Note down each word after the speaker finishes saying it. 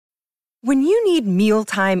When you need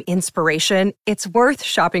mealtime inspiration, it's worth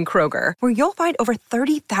shopping Kroger, where you'll find over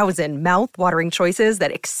 30,000 mouth-watering choices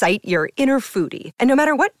that excite your inner foodie. And no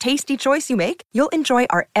matter what tasty choice you make, you'll enjoy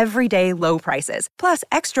our everyday low prices, plus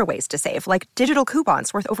extra ways to save, like digital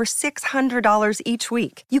coupons worth over $600 each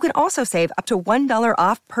week. You can also save up to $1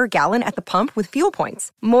 off per gallon at the pump with fuel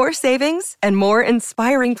points. More savings and more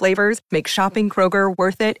inspiring flavors make shopping Kroger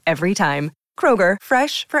worth it every time. Kroger,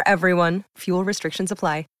 fresh for everyone. Fuel restrictions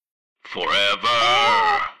apply. Forever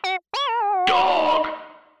Dog.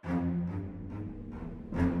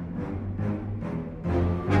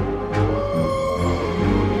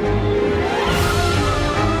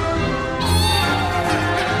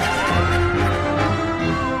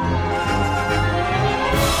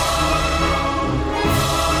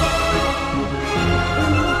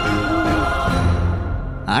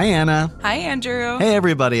 Hi, Anna. Hi, Andrew. Hey,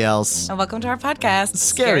 everybody else. And welcome to our podcast,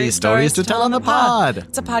 Scary Stories to Tell on the Pod.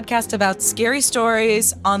 It's a podcast about scary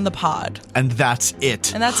stories on the pod. And that's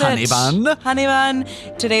it. And that's Honey it. bun. Honey bun.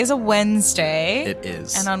 Today's a Wednesday. It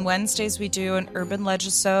is. And on Wednesdays, we do an urban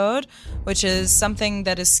legisode, which is something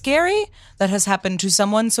that is scary, that has happened to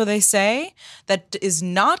someone, so they say, that is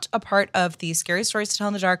not a part of the Scary Stories to Tell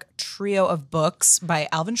in the Dark trio of books by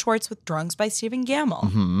Alvin Schwartz with drawings by Stephen Gamble.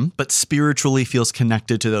 Mm-hmm. But spiritually feels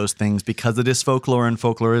connected to those things because it is folklore, and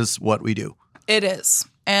folklore is what we do. It is.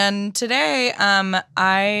 And today,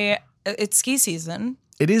 it's ski season.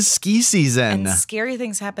 It is ski season. And scary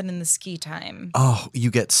things happen in the ski time. Oh,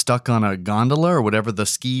 you get stuck on a gondola or whatever the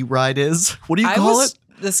ski ride is. What do you call it?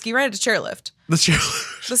 The ski ride is chairlift. The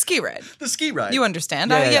chairlift. The ski ride. The ski ride. You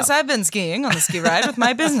understand. Yeah, Yes, yeah. I've been skiing on the ski ride with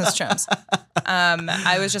my business chums.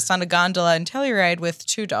 I was just on a gondola and Telluride with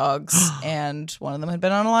two dogs, and one of them had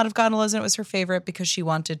been on a lot of gondolas, and it was her favorite because she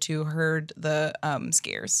wanted to herd the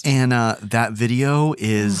skiers. And that video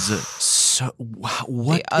is so.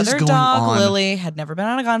 What The other is going dog, on? Lily, had never been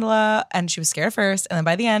on a gondola, and she was scared at first. And then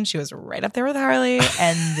by the end, she was right up there with Harley,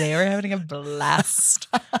 and they were having a blast.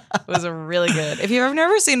 It was really good. If you've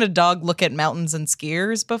never seen a dog look at mountains and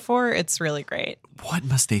skiers before, it's really great. What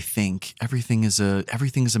must they think? Everything is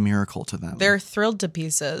a miracle to them. They're thrilled to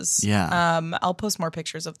pieces. Yeah. I'll post more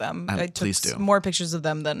pictures of them. I took please do. more pictures of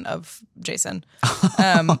them than of Jason.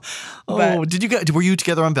 Oh, did you get? Were you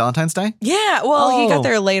together on Valentine's Day? Yeah. Well, he Oh. got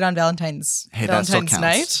there late on Valentine's. Hey, that still Valentine's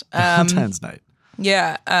counts. night. Valentine's night.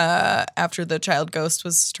 Yeah. After the child ghost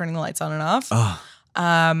was turning the lights on and off. Oh,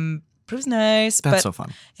 But it was nice. that's but so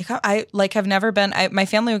fun. I have never been. My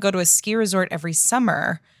family would go to a ski resort every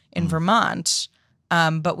summer in Vermont.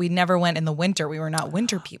 But we never went in the winter. We were not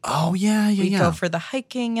winter people. Oh yeah, yeah, We'd yeah. go for the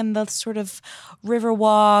hiking and the sort of river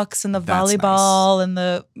walks and the That's volleyball and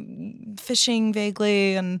the fishing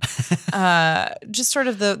vaguely and just sort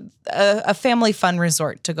of a family fun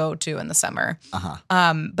resort to go to in the summer.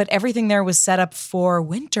 But everything there was set up for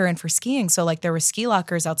winter and for skiing. So like there were ski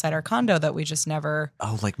lockers outside our condo that we just never.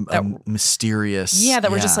 Oh, like mysterious. Yeah, that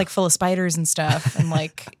were just like full of spiders and stuff. And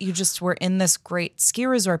like you just were in this great ski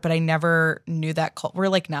resort, but I never knew that we're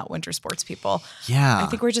like not winter sports people. Yeah. I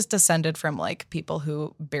think we're just descended from like people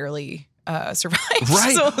who barely survived.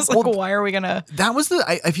 Right. So it was like, Well, why are we gonna? That was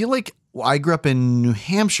I feel like I grew up in New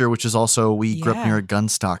Hampshire, which is also, we grew up Yeah. near a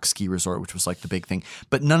Gunstock ski resort, which was like the big thing.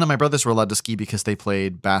 But none of my brothers were allowed to ski because they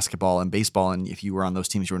played basketball and baseball. And if you were on those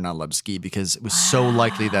teams, you were not allowed to ski because it was so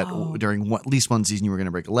likely that during at least one season you were going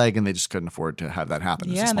to break a leg, and they just couldn't afford to have that happen.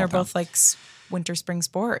 It's a Yeah, and small they're town. both like winter spring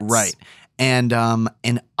sports. Right. And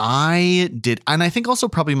I did, and I think also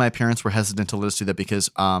probably my parents were hesitant to let us do that because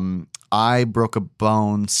I broke a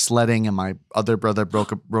bone sledding, and my other brother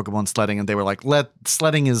broke a bone sledding, and they were like,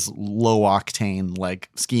 sledding is low octane, like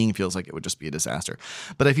skiing feels like it would just be a disaster.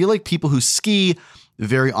 But I feel like people who ski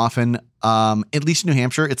very often, at least in New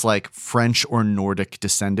Hampshire, it's like French or Nordic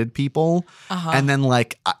descended people. And then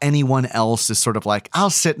like anyone else is sort of like, I'll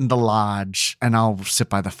sit in the lodge and I'll sit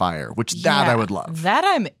by the fire, which that I would love. That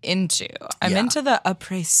I'm into. I'm Yeah. into the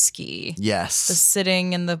après ski. Yes. The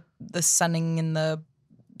sitting and the sunning and the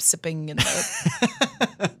sipping and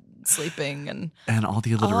the sleeping and all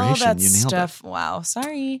the all alliteration. that You nailed stuff. Wow,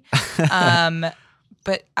 sorry.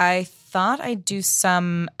 But I thought I'd do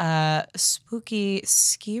some spooky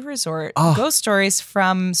ski resort ghost stories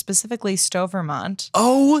from specifically Stowe, Vermont, it.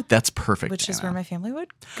 Oh, that's perfect. which is Anna. where my family would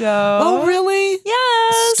go. Oh, really?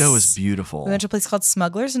 Yes. Stowe is beautiful. We went to a place called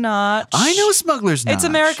Smuggler's Notch. I know Smuggler's Notch. It's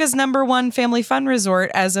America's #1 family fun resort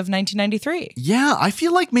as of 1993. Yeah, I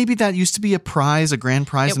feel like maybe that used to be a grand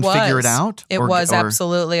prize, and figure it out. It Or- was or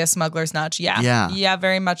absolutely a Smuggler's Notch. Yeah. Yeah. Yeah,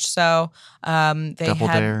 very much so. They Double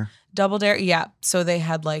had Dare. Double Dare. Yeah. So they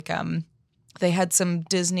had like They had some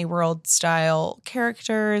Disney World style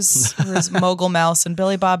characters. There was Mogul Mouse and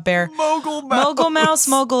Billy Bob Bear. Mogul Mouse. Mogul Mouse.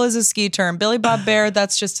 Mogul is a ski term. Billy Bob Bear,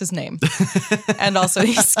 that's just his name. And also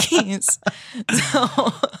he skis.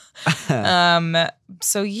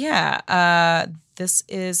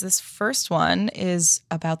 This first one is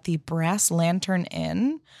about the Brass Lantern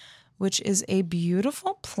Inn, which is a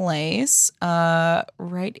beautiful place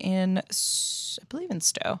right in, I believe in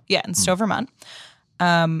Stowe. Yeah, in Stowe, Vermont.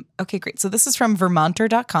 Okay, great. So this is from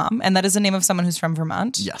Vermonter.com, and that is the name of someone who's from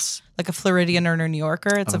Vermont. Yes. Like a Floridian or a New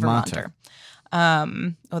Yorker. It's a Vermonter.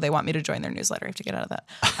 Vermonter. They want me to join their newsletter. I have to get out of that.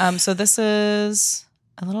 So this is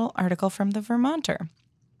a little article from the Vermonter.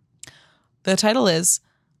 The title is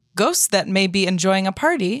Ghosts That May Be Enjoying a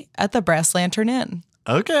Party at the Brass Lantern Inn.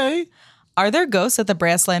 Okay. Are there ghosts at the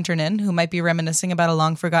Brass Lantern Inn who might be reminiscing about a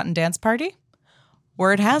long-forgotten dance party?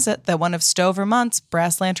 Word has it that one of Stowe, Vermont's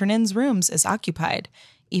Brass Lantern Inn's rooms is occupied,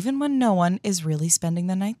 even when no one is really spending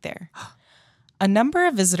the night there. A number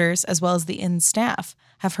of visitors, as well as the inn staff,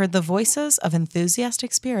 have heard the voices of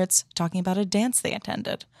enthusiastic spirits talking about a dance they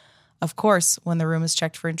attended. Of course, when the room is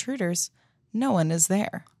checked for intruders, no one is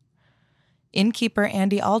there. Innkeeper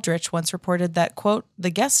Andy Aldrich once reported that, quote, "The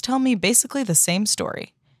guests tell me basically the same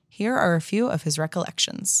story. Here are a few of his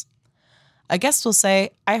recollections. A guest will say,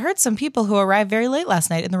 I heard some people who arrived very late last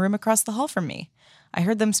night in the room across the hall from me. I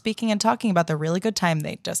heard them speaking and talking about the really good time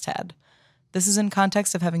they just had. This is in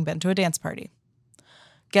context of having been to a dance party.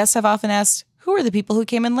 Guests have often asked, who are the people who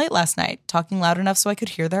came in late last night, talking loud enough so I could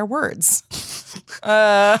hear their words?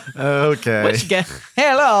 Okay. Which guest?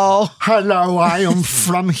 Hello. Hello, I am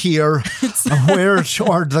from here. Where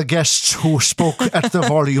are the guests who spoke at the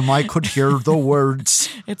volume? I could hear the words.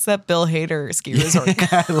 It's that Bill Hader ski resort.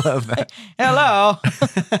 I love that. Hello.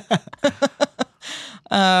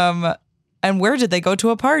 And where did they go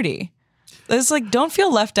to a party? It's like, don't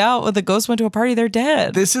feel left out when the ghost went to a party. They're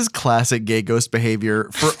dead. This is classic gay ghost behavior.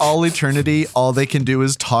 For all eternity, all they can do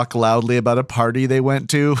is talk loudly about a party they went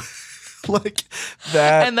to. Like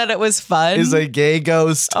that. And that it was fun. Is a gay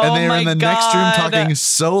ghost. Oh and they were in the next room talking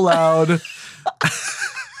so loud.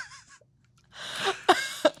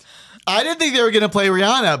 I didn't think they were going to play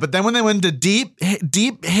Rihanna, but then when they went to deep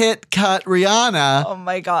hit cut Rihanna. Oh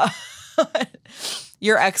my God.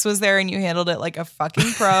 Your ex was there and you handled it like a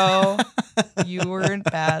fucking pro. You weren't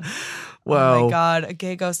bad. Wow. Oh my God. A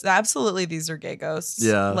gay ghost. Absolutely, these are gay ghosts.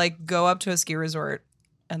 Yeah. Like, go up to a ski resort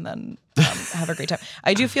and then have a great time.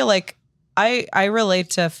 I do feel like I relate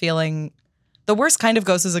to feeling the worst kind of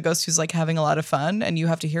ghost is a ghost who's like having a lot of fun and you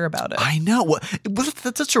have to hear about it. I know.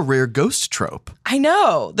 That's such a rare ghost trope. I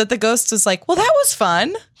know that the ghost is like, well, that was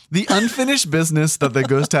fun. The unfinished business that the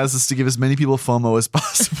ghost has is to give as many people FOMO as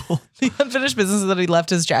possible. The unfinished business is that he left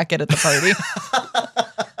his jacket at the party.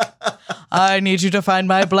 I need you to find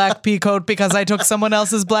my black pea coat because I took someone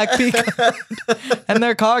else's black pea coat and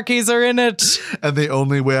their car keys are in it. And the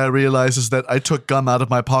only way I realize is that I took gum out of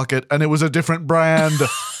my pocket and it was a different brand.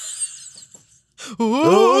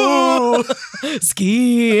 Ooh.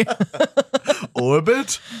 Ski.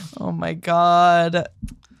 Orbit? Oh my God.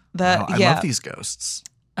 Wow, I love these ghosts.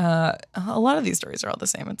 A lot of these stories are all the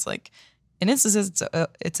same. It's like, in instances,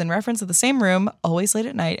 it's in reference to the same room, always late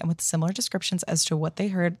at night, and with similar descriptions as to what they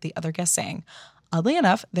heard the other guests saying. Oddly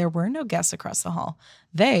enough, there were no guests across the hall.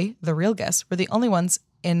 They, the real guests, were the only ones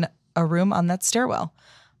in a room on that stairwell.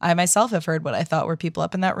 I myself have heard what I thought were people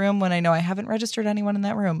up in that room when I know I haven't registered anyone in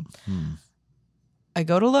that room. I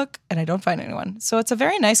go to look, and I don't find anyone. So it's a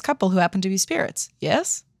very nice couple who happen to be spirits.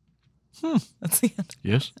 Yes? That's the end.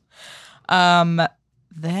 Yes.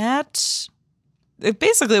 That it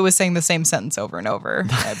basically was saying the same sentence over and over.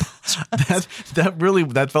 That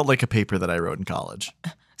felt like a paper that I wrote in college.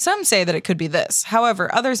 Some say that it could be this.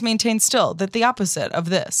 However, others maintain still that the opposite of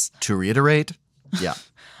this. To reiterate, yeah.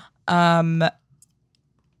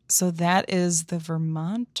 So that is the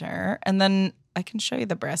Vermonter. And then I can show you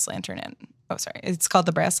the Brass Lantern Inn. Oh, sorry. It's called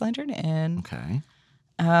the Brass Lantern Inn. Okay.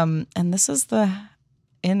 And this is the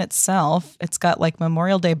inn itself. It's got like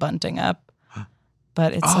Memorial Day bunting up.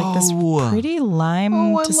 But it's like this pretty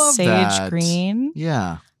lime to sage green.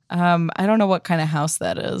 Yeah. I don't know what kind of house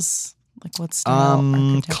that is. Like what style?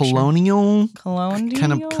 Architecture? Colonial.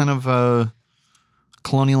 Colonial. Kind of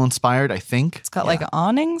colonial inspired, I think. It's got like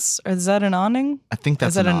awnings, or is that an awning? I think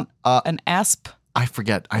that's is that an asp? I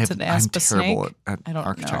forget. I'm terrible at I don't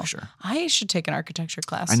architecture. know. I should take an architecture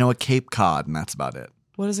class. I know a Cape Cod, and that's about it.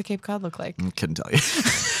 What does a Cape Cod look like? I couldn't tell you.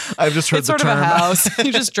 I've just heard it's the sort term. of a house.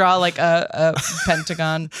 You just draw like a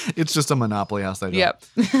pentagon. It's just a Monopoly house. Yep.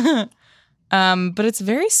 But it's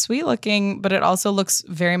very sweet looking, but it also looks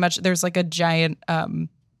very much, there's like a giant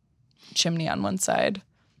chimney on one side.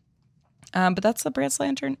 But that's the Brass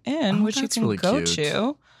Lantern Inn, which you that's can really go cute.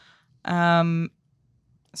 to.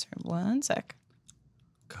 Sorry, one sec.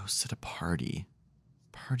 Ghosts at a party.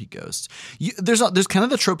 Party ghosts. There's kind of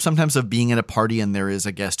the trope sometimes of being at a party and there is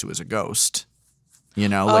a guest who is a ghost. You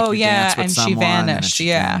know, like you dance with and someone she vanished. and then she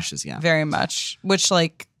vanishes. Yeah, very much. Which,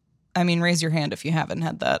 like, I mean, raise your hand if you haven't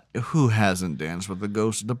had that. Who hasn't danced with a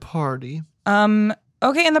ghost at a party?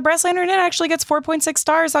 Okay, and the Brass Lantern Inn actually gets 4.6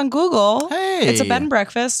 stars on Google. Hey. It's a bed and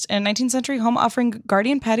breakfast and 19th century home offering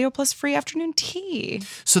Guardian patio plus free afternoon tea.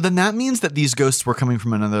 So then that means that these ghosts were coming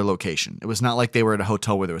from another location. It was not like they were at a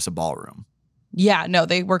hotel where there was a ballroom. Yeah, no,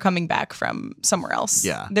 they were coming back from somewhere else.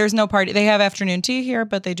 Yeah. There's no party. They have afternoon tea here,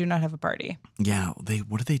 but they do not have a party. Yeah,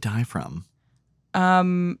 what did they die from?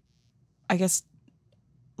 I guess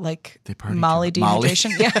like They partied Molly too much. Molly.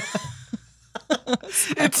 dehydration. Yeah.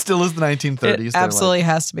 It still is the 1930s. It They're absolutely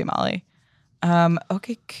has to be Molly.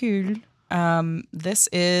 Okay, cool. This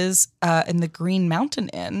is in the Green Mountain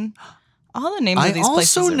Inn. All the names of these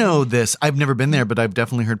places. I also know this. I've never been there, but I've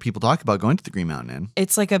definitely heard people talk about going to the Green Mountain Inn.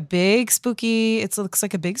 It's like a big spooky. It looks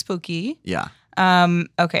like a big spooky. Yeah.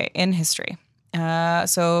 Okay, in history.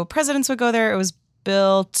 So presidents would go there. It was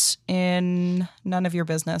built in none of your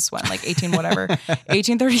business when, like 18 whatever,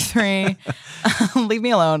 1833. Leave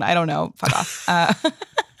me alone. I don't know. Fuck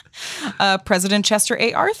off. President Chester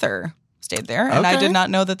A. Arthur stayed there, and I Okay. did not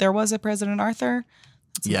know that there was a President Arthur.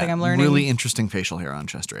 That's something I'm learning. Really interesting facial hair on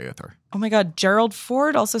Chester A. Arthur. Oh my God. Gerald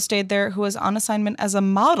Ford also stayed there, who was on assignment as a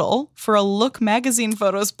model for a Look magazine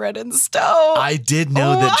photo spread in Stowe. I did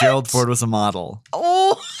know that What? Gerald Ford was a model.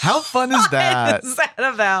 Oh, How fun is that? what is that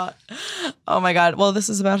about? Oh my God. Well, this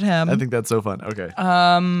is about him. I think that's so fun. Okay.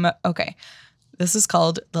 Okay. This is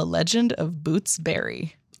called The Legend of Boots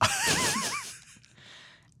Berry.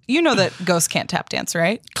 You know that ghosts can't tap dance,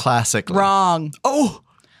 right? Classically. Wrong. Oh,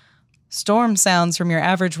 Storm sounds from your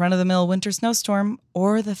average run-of-the-mill winter snowstorm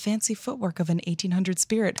or the fancy footwork of an 1800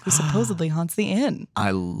 spirit who supposedly haunts the inn.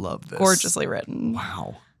 I love this. Gorgeously written.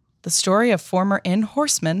 Wow. The story of former inn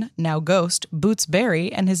horseman, now ghost, Boots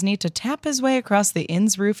Berry, and his need to tap his way across the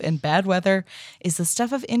inn's roof in bad weather is the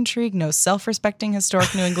stuff of intrigue no self-respecting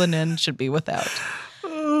historic New England inn should be without.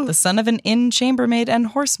 The son of an inn chambermaid and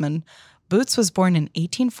horseman, Boots was born in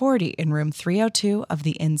 1840 in room 302 of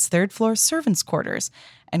the inn's third-floor servants' quarters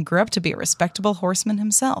and grew up to be a respectable horseman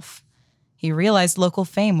himself. He realized local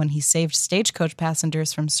fame when he saved stagecoach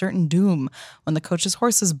passengers from certain doom when the coach's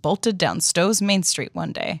horses bolted down Stowe's Main Street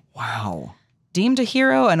one day. Wow. Deemed a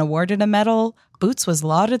hero and awarded a medal, Boots was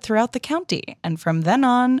lauded throughout the county, and from then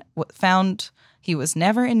on found he was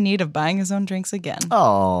never in need of buying his own drinks again.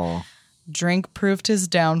 Oh. Drink proved his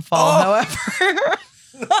downfall, however.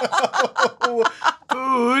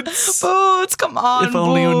 Boots. Boots, come on, If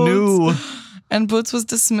only you Boots. knew. And Boots was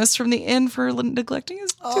dismissed from the inn for neglecting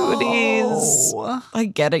his duties. Oh. I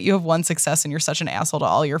get it. You have one success and you're such an asshole to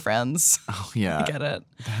all your friends. Oh, yeah. I get it.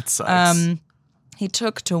 That sucks. He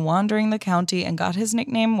took to wandering the county and got his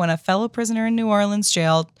nickname when a fellow prisoner in New Orleans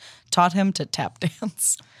jail taught him to tap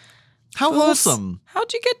dance. How Boots, wholesome.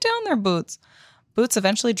 How'd you get down there, Boots? Boots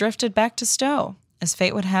eventually drifted back to Stowe. As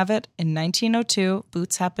fate would have it, in 1902,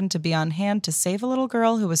 Boots happened to be on hand to save a little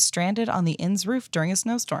girl who was stranded on the inn's roof during a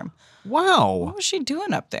snowstorm. What Wow. was she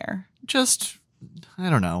doing up there? Just,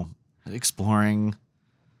 I don't know, exploring,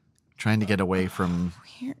 trying to get away from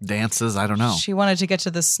dances. I don't know. She wanted to get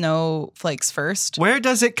to the snowflakes first. Where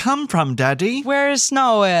does it come from, Daddy? Where is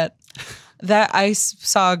snow at? That I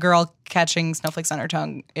saw a girl catching snowflakes on her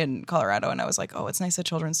tongue in Colorado, and I was like, "Oh, it's nice that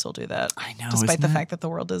children still do that." I know, despite isn't the it? fact that the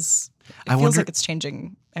world is. It I feels wonder- like it's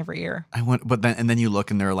changing every year. But then you look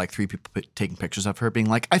and there are like 3 people taking pictures of her, being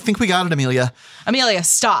like, "I think we got it, Amelia." Amelia,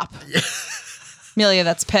 stop. Amelia,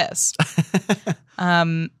 that's pissed.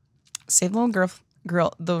 Save the little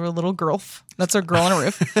girl. That's a girl on a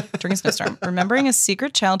roof during a snowstorm. Remembering a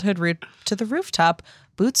secret childhood route to the rooftop,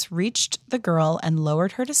 Boots reached the girl and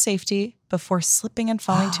lowered her to safety before slipping and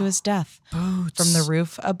falling to his death. Boots. From the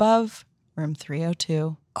roof above, room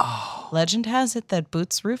 302. Oh, Legend has it that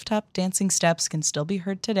Boots' rooftop dancing steps can still be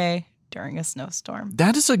heard today during a snowstorm.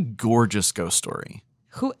 that is a gorgeous ghost story.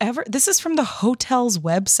 This is from the hotel's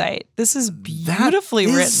website. This is That beautifully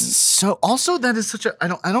is written. So also that is such a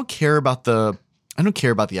I don't care about the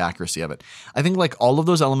accuracy of it. I think like all of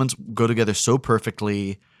those elements go together so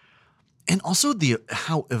perfectly. And also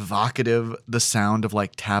how evocative the sound of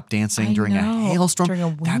like tap dancing I during a know, hailstorm. during a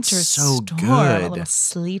winter That's so storm, good. A little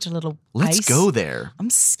sleet, a little Let's ice. go there.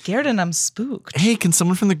 I'm scared and I'm spooked. Hey, can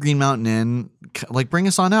someone from the Green Mountain Inn like bring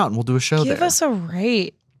us on out and we'll do a show Give there? us a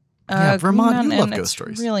rate. Yeah, Green Vermont, Mountain, you love and ghost it's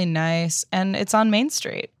stories. really nice, and it's on Main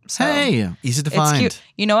Street. So Hey, easy to it's find. cute.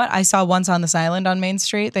 You know what? I saw Once on this Island on Main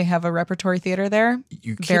Street. They have a repertory theater there.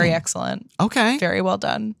 You Very kidding? excellent. Okay. Very well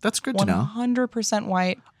done. That's good to know. 100%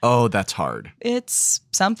 white. Oh, that's hard. It's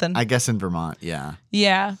something. I guess in Vermont, yeah.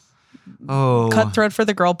 Yeah. Oh. Cutthroat for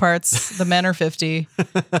the girl parts. The men are 50.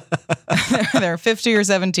 They're 50 or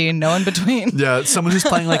 17. No in between. Yeah, someone who's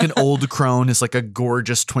playing like an old crone is like a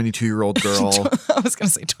gorgeous 22-year-old girl. I was going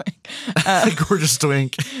to say twink. A gorgeous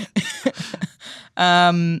twink.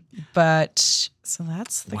 But so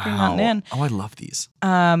that's the Green Mountain Inn. Oh, I love these.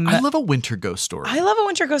 I love a winter ghost story. I love a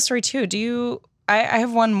winter ghost story too. Do you? I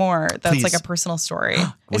have one more that's Please. like a personal story. Will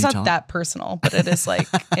It's you not tell it? that personal, but it is like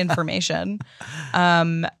information.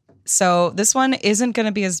 So this one isn't going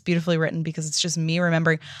to be as beautifully written because it's just me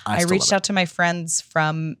remembering. I still reached love out to my friends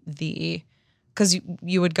from because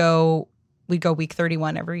you would go. We'd go week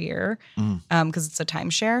 31 every year because it's a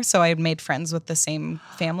timeshare. So I had made friends with the same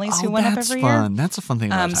families who went up that's every fun. year. That's a fun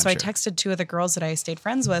thing about So I timeshare. texted two of the girls that I stayed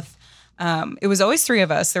friends with. It was always three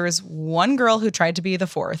of us. There was one girl who tried to be the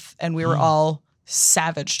fourth, and we were all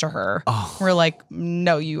savage to her. We're like,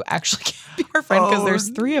 no, you actually can't be our friend because there's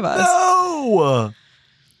three of us. No.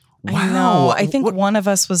 Wow. I know. I think What- one of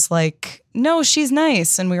us was like, no, she's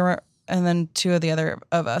nice. And then two of the other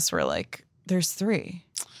of us were like, there's three.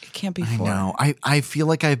 It can't be I four. know. I feel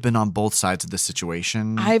like I've been on both sides of this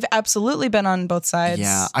situation. I've absolutely been on both sides.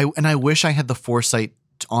 Yeah. I wish I had the foresight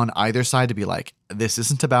on either side to be like, this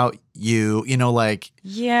isn't about you. You know, like,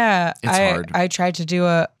 Yeah. It's hard. I tried to do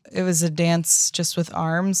it was a dance just with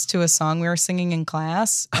arms to a song we were singing in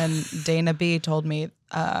class. And Dana B told me,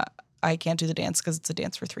 I can't do the dance because it's a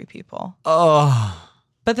dance for three people. oh.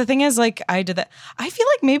 But the thing is, like, I did that. I feel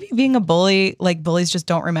like maybe being a bully, like bullies just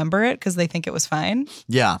don't remember it because they think it was fine.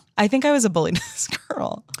 Yeah. I think I was a bully to this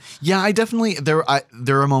girl. Yeah, I definitely there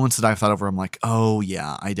are moments that I've thought over. I'm like, oh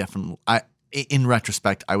yeah, in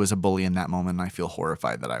retrospect, I was a bully in that moment, and I feel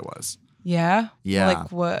horrified that I was. Yeah. Yeah.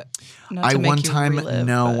 Like what? Not to make one you time relive,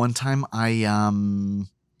 but- one time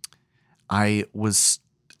I was.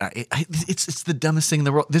 It's the dumbest thing in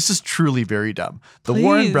the world. This is truly very dumb. The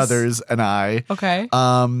Warren Please. brothers and I. Okay.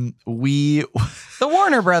 We The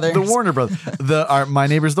Warner Brothers. the Warner brothers. My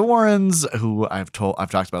neighbors, the Warrens, who I've talked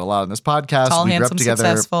about a lot on this podcast. Tall, we grew handsome, up together.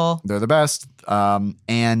 successful. They're the best.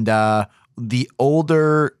 And the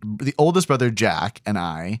oldest brother Jack and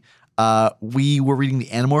I, we were reading the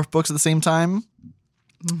Animorph books at the same time.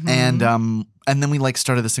 Mm-hmm. And then we like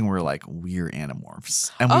started this thing where we're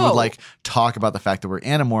Animorphs, and we Oh. would like talk about the fact that we're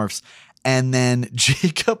Animorphs. And then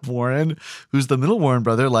Jacob Warren, who's the middle Warren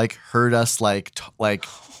brother, like heard us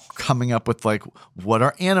coming up with like what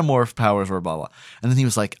our Animorph powers were, blah blah. And then he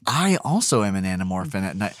was like, I also am an Animorph,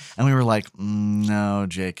 and we were like, no,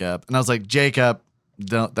 Jacob. And I was like, Jacob,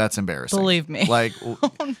 don't. That's embarrassing. Believe me. Like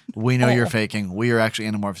we know you're faking. We are actually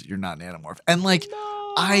Animorphs. You're not an Animorph. And like.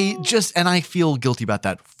 I feel guilty about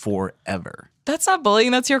that forever. That's not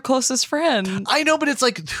bullying. That's your closest friend. I know, but it's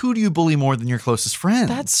like, who do you bully more than your closest friends?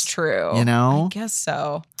 That's true. You know? I guess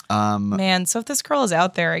so. Man, so if this girl is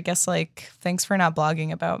out there, I guess like thanks for not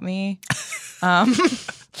blogging about me.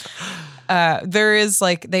 There is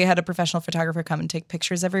like they had a professional photographer come and take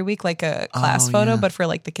pictures every week, like a class photo, yeah. but for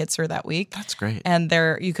like the kids for that week. That's great. And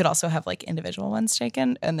there you could also have like individual ones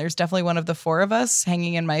taken. And there's definitely one of the four of us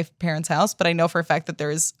hanging in my parents' house. But I know for a fact that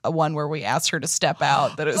there's a one where we asked her to step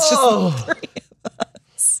out, that it was just the three.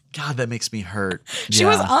 God, that makes me hurt. She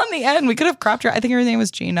was on the end. We could have cropped her. I think her name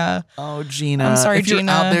was Gina. Oh, Gina. I'm sorry, if you're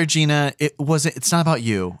Gina. out there, Gina, it's not about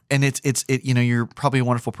you. And it's you're probably a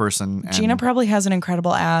wonderful person. And Gina probably has an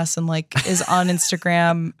incredible ass and like is on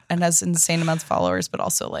Instagram and has insane amounts of followers, but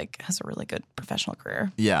also like has a really good professional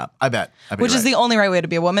career. yeah, I bet. Which is the only right way to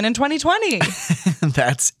be a woman in 2020.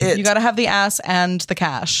 That's it. You got to have the ass and the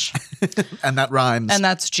cash. and that rhymes. And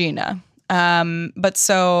that's Gina. But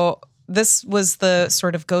so this was the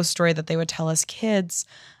sort of ghost story that they would tell us kids.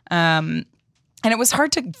 And it was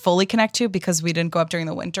hard to fully connect to because we didn't go up during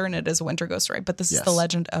the winter and it is a winter ghost story. But this is the Yes.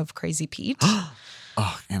 legend of Crazy Pete,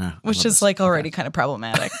 oh, Anna. I which love is this. like already kind of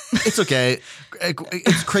problematic. It's okay.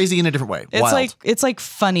 It's crazy in a different way. Wild. It's like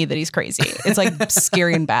funny that he's crazy. It's like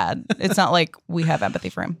scary and bad. It's not like we have empathy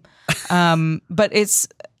for him. But it's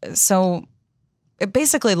so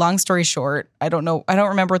basically, long story short, I don't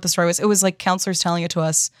remember what the story was. It was like counselors telling it to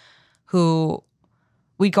us who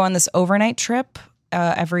we'd go on this overnight trip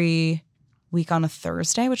every week on a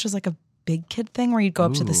Thursday, which was like a big kid thing where you'd go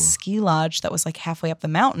up to the ski lodge that was like halfway up the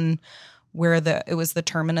mountain where it was the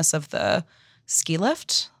terminus of the ski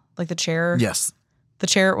lift, like the chair. Yes. The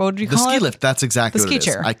chair, what would you The call it? ski lift. That's exactly The what ski it is.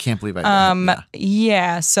 chair. I can't believe I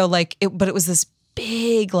Yeah. So like but it was this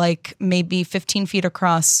big, like maybe 15 feet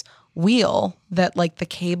across wheel that like the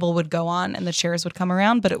cable would go on and the chairs would come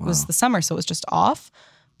around, but it was the summer, so it was just off,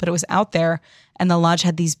 but it was out there. And the lodge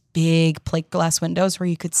had these big plate glass windows where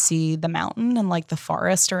you could see the mountain and like the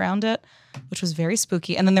forest around it, which was very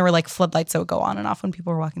spooky. And then there were like floodlights that would go on and off when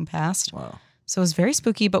people were walking past. Wow. So it was very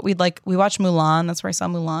spooky, but we watched Mulan. That's where I saw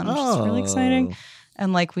Mulan, which is really exciting.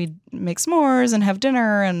 And like we'd make s'mores and have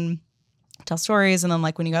dinner and tell stories. And then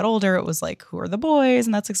like when you got older, it was like, who are the boys?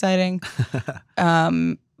 And that's exciting.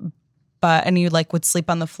 And you like would sleep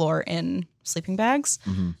on the floor in sleeping bags.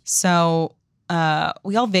 Mm-hmm. So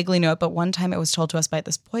we all vaguely know it, but one time it was told to us by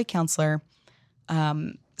this boy counselor.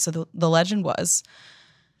 So the legend was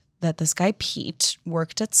that this guy Pete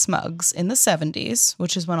worked at Smugs in the 70s,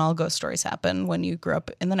 which is when all ghost stories happen when you grew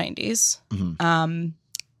up in the 90s. Mm-hmm.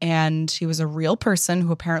 And he was a real person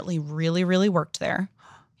who apparently really, really worked there.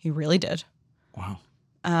 He really did. Wow.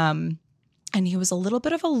 And he was a little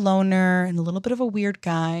bit of a loner and a little bit of a weird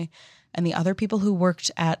guy. And the other people who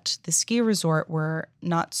worked at the ski resort were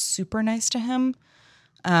not super nice to him,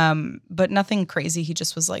 but nothing crazy. He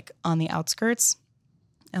just was like on the outskirts.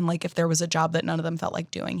 And like if there was a job that none of them felt like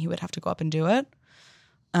doing, he would have to go up and do it.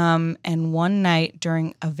 And one night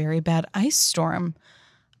during a very bad ice storm,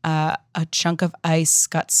 a chunk of ice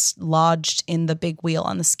got lodged in the big wheel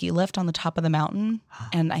on the ski lift on the top of the mountain.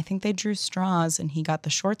 And I think they drew straws and he got the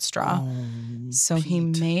short straw. So Pete. He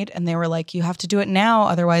made, and they were like, you have to do it now.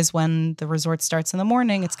 Otherwise, when the resort starts in the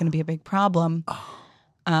morning, it's going to be a big problem.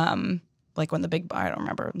 Like when I don't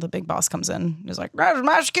remember, the big boss comes in. He's like, that's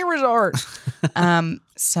my ski resort.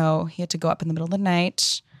 So he had to go up in the middle of the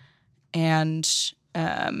night and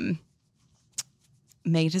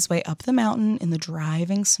made his way up the mountain in the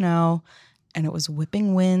driving snow, and it was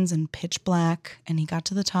whipping winds and pitch black, and he got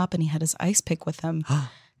to the top and he had his ice pick with him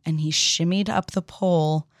and he shimmied up the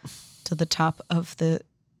pole to the top of the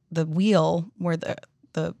wheel where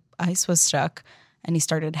the ice was stuck, and he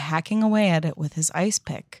started hacking away at it with his ice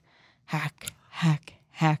pick. Hack, hack,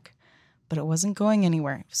 hack. But it wasn't going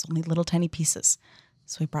anywhere. It was only little tiny pieces.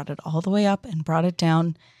 So he brought it all the way up and brought it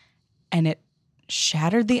down, and it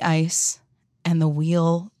shattered the ice. And the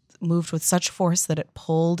wheel moved with such force that it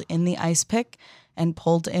pulled in the ice pick and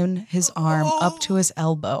pulled in his arm up to his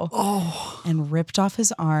elbow and ripped off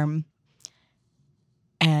his arm.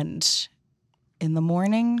 And in the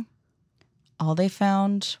morning, all they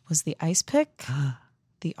found was the ice pick,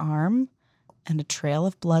 the arm, and a trail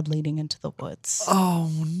of blood leading into the woods.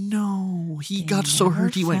 Oh, no. He got so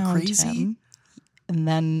hurt he went crazy. Him. And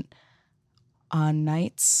then on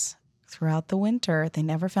nights throughout the winter, they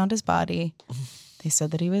never found his body. They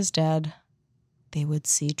said that he was dead. They would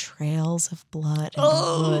see trails of blood in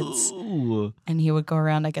the woods. And he would go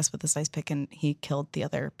around, I guess, with this ice pick, and he killed the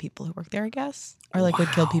other people who worked there, I guess. Or like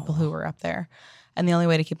would kill people who were up there. And the only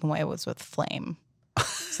way to keep him away was with flame.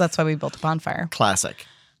 So that's why we built a bonfire. Classic.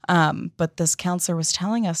 But this counselor was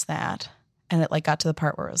telling us that, and it like got to the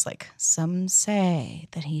part where it was like, some say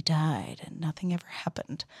that he died and nothing ever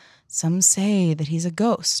happened. Some say that he's a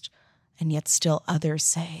ghost. And yet still others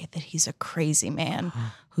say that he's a crazy man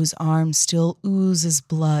whose arm still oozes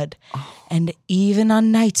blood. And even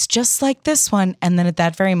on nights just like this one, and then at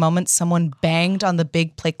that very moment, someone banged on the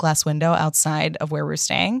big plate glass window outside of where we're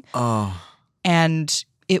staying. And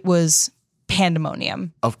it was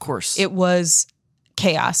pandemonium. Of course. It was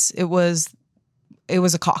chaos. It was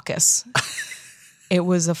a caucus. It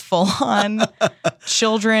was a full-on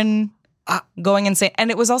children going insane.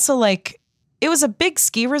 And it was also like, it was a big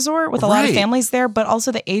ski resort with a lot of families there, but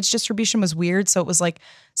also the age distribution was weird. So it was like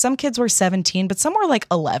some kids were 17, but some were like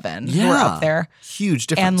 11 who were up there. Huge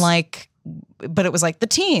difference. And like, but it was like the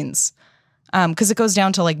teens because it goes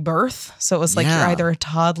down to like birth. So it was like you're either a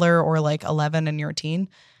toddler or like 11 and you're a teen.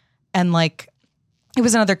 And like, it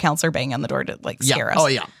was another counselor banging on the door to like scare us. Oh,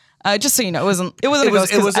 yeah. Just so you know, it wasn't a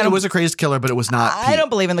ghost. It was a crazy killer, but it was not Pete. I don't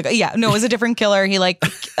believe in the ghost. Yeah, no, it was a different killer. He like,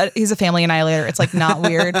 he's a family annihilator. It's like not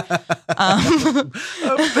weird.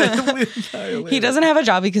 He doesn't have a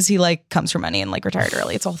job because he like comes from money and like retired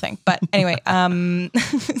early. It's a whole thing. But anyway,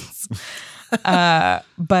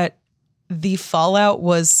 but the fallout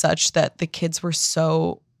was such that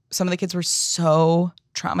some of the kids were so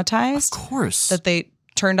traumatized. Of course. That they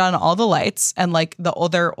turned on all the lights, and like the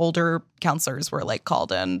older counselors were like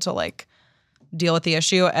called in to like deal with the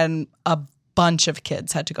issue, and a bunch of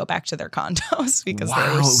kids had to go back to their condos because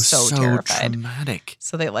they were so terrified. Traumatic.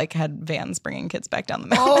 So they like had vans bringing kids back down the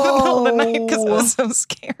mountain in the middle of the night because it was so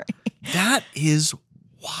scary. That is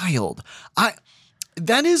wild.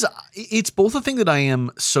 That is, it's both a thing that I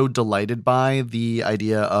am so delighted by, the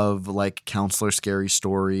idea of like counselor scary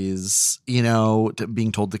stories,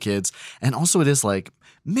 being told to kids. And also it is like,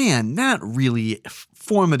 man, that really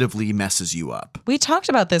formatively messes you up. We talked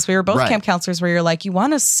about this. We were both camp counselors where you're like, you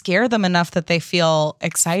want to scare them enough that they feel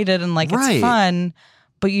excited and like it's fun,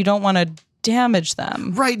 but you don't want to damage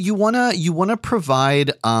them. Right. You wanna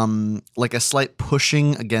provide like a slight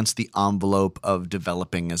pushing against the envelope of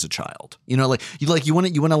developing as a child. You wanna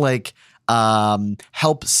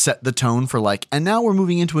help set the tone for like, and now we're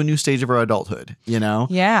moving into a new stage of our adulthood,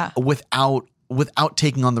 Yeah. Without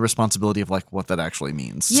taking on the responsibility of like what that actually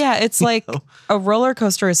means. Yeah, it's like a roller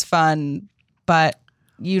coaster is fun, but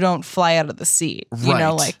you don't fly out of the seat. You you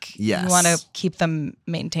want to keep them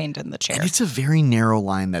maintained in the chair. And it's a very narrow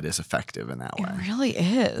line that is effective in that way. It really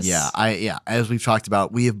is. Yeah. As we've talked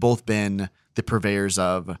about, we have both been the purveyors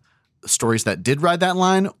of stories that did ride that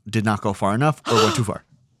line, did not go far enough, or went too far.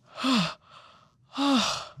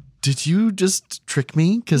 Did you just trick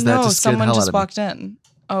me? Because that just scared the hell out of me. Someone just walked in.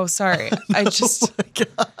 Oh, sorry. I just,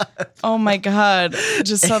 oh my God.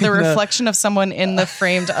 Just saw the reflection of someone in the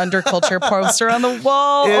framed Underculture poster on the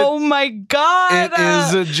wall. Oh my God. It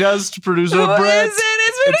is just producer Brett. Who is it?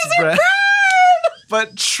 It's producer Brett.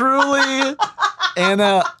 But truly,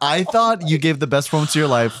 Anna, I thought you gave the best performance of your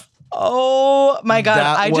life. Oh my God.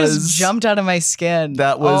 I just jumped out of my skin.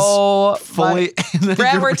 That was fully.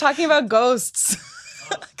 Brett, we're talking about ghosts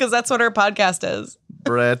because that's what our podcast is.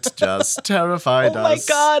 Brett just terrified us. Oh my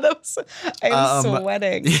God. I'm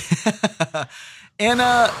sweating.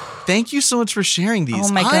 Anna, thank you so much for sharing these.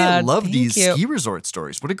 Oh my God, I love these you. ski resort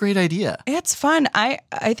stories. What a great idea. It's fun. I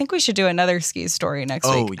think we should do another ski story next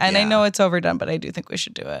week. And I know it's overdone, but I do think we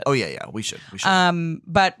should do it. Oh, yeah. We should.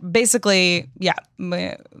 But basically,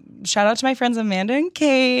 shout out to my friends Amanda and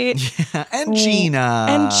Kate. Yeah, and Gina.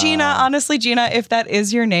 And Gina. Honestly, Gina, if that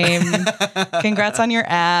is your name, congrats on your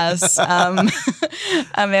ass.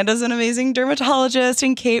 Amanda's an amazing dermatologist,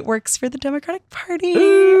 and Kate works for the Democratic Party.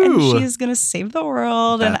 Ooh. And she's going to save the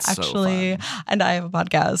world. That's and actually, and I have a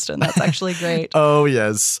podcast, and that's actually great. Oh,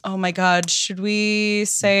 yes. Oh my God. Should we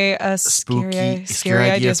say a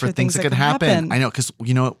scary idea for things that could happen? I know, because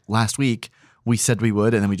last week we said we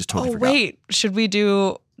would, and then we just totally forgot. Wait, should we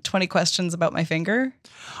do 20 questions about my finger?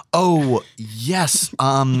 Oh, yes.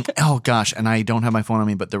 Oh, gosh. And I don't have my phone on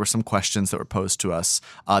me, but there were some questions that were posed to us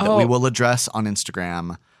that we will address on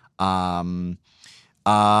Instagram.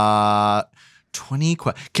 20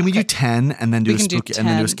 questions. Can we do 10 and then do a spooky and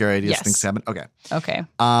then do a scary idea for things to happen? Okay.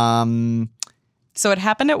 So it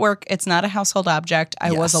happened at work. It's not a household object.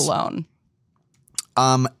 I was alone.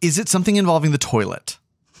 Is it something involving the toilet?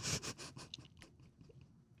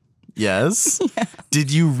 Yes. Yeah.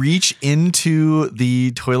 Did you reach into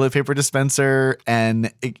the toilet paper dispenser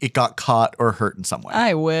and it got caught or hurt in some way?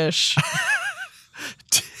 I wish.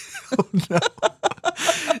 Oh, no.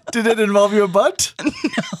 Did it involve your butt?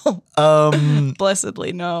 No.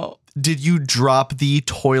 Blessedly, no. Did you drop the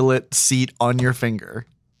toilet seat on your finger?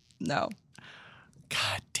 No.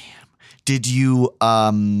 God damn. Did you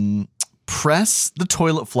press the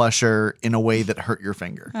toilet flusher in a way that hurt your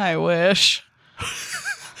finger? I wish.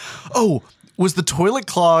 Oh, was the toilet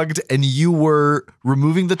clogged and you were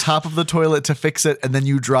removing the top of the toilet to fix it and then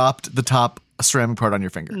you dropped the top ceramic part on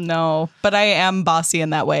your finger? No, but I am bossy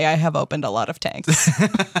in that way. I have opened a lot of tanks.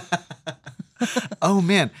 Oh,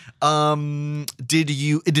 man. Did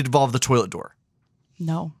it involve the toilet door?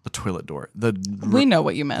 No. The toilet door. We know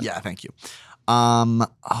what you meant. Yeah, thank you.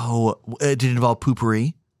 Did it involve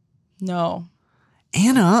poopery? No.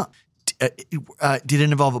 Anna, did it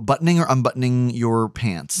involve buttoning or unbuttoning your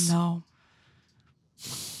pants? No.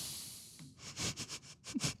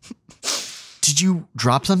 Did you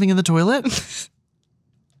drop something in the toilet?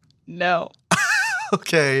 No.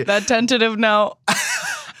 Okay. That tentative no.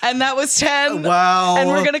 And that was 10. Wow. And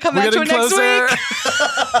we're going to come back to it next week.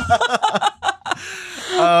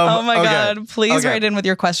 Oh my God. Please write in with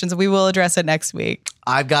your questions. We will address it next week.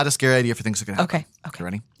 I've got a scary idea for things that could happen. Okay.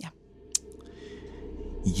 Ready? Yeah.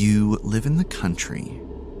 You live in the country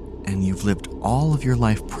and you've lived all of your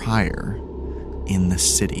life prior in the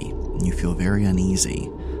city. And you feel very uneasy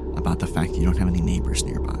about the fact that you don't have any neighbors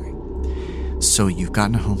nearby. So you've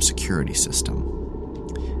gotten a home security system.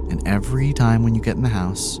 And every time when you get in the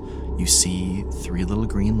house, you see 3 little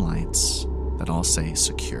green lights that all say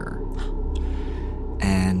secure.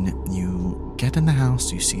 And you get in the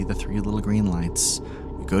house, you see the 3 little green lights,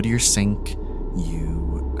 you go to your sink, you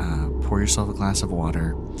pour yourself a glass of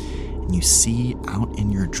water, and you see out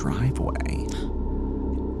in your driveway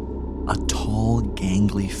a tall,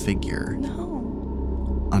 gangly figure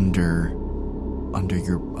under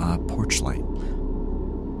your porch light.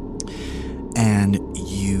 And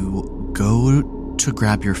you go to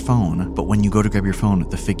grab your phone, but when you go to grab your phone,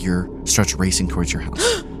 the figure starts racing towards your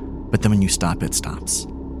house. But then when you stop, it stops.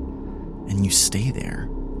 And you stay there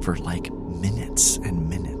for like minutes and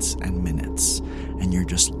minutes and minutes. And you're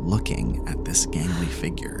just looking at this gangly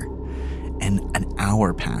figure. And an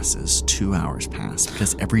hour passes, 2 hours pass,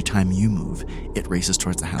 because every time you move, it races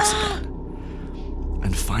towards the house again.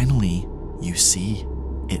 And finally, you see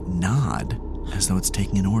it nod as though it's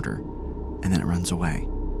taking an order, and then it runs away.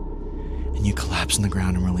 And you collapse on the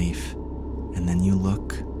ground in relief, and then you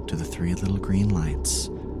look to the 3 little green lights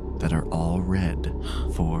that are all red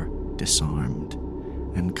for disarmed.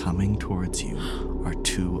 And coming towards you are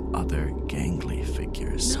 2 other gangly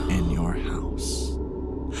figures in your house.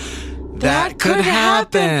 That could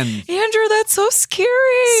happen. Andrew, that's so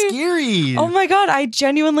scary. Scary. Oh my God, I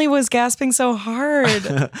genuinely was gasping so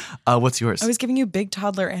hard. What's yours? I was giving you big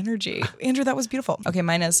toddler energy. Andrew, that was beautiful. Okay,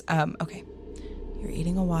 mine is, okay. You're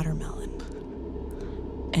eating a watermelon.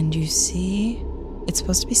 And you see, it's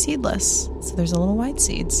supposed to be seedless. So there's a little white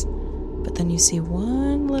seeds. But then you see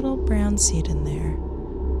one little brown seed in there.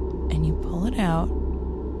 And you pull it out.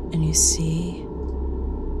 And you see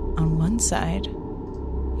on one side,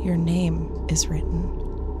 your name is written.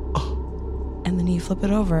 Oh. And then you flip it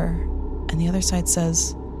over, and the other side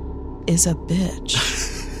says, is a bitch.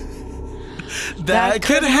 that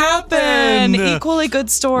could happen. Equally good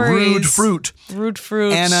stories. Rude fruit. Rude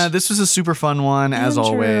fruit. And this was a super fun one, as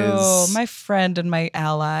Andrew, always. my friend and my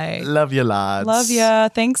ally. Love you, lads. Love ya.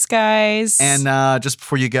 Thanks, guys. And just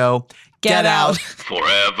before you go, get out.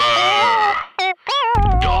 Forever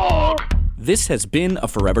Dog. This has been a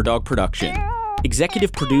Forever Dog production.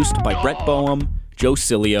 Executive produced by Brett Boehm, Joe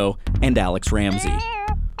Cilio, and Alex Ramsey.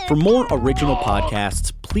 For more original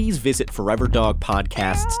podcasts, please visit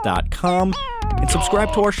foreverdogpodcasts.com and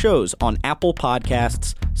subscribe to our shows on Apple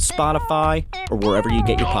Podcasts, Spotify, or wherever you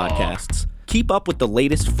get your podcasts. Keep up with the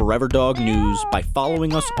latest Forever Dog news by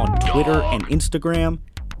following us on Twitter and Instagram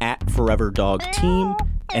 @ForeverDogTeam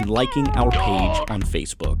and liking our page on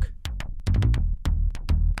Facebook.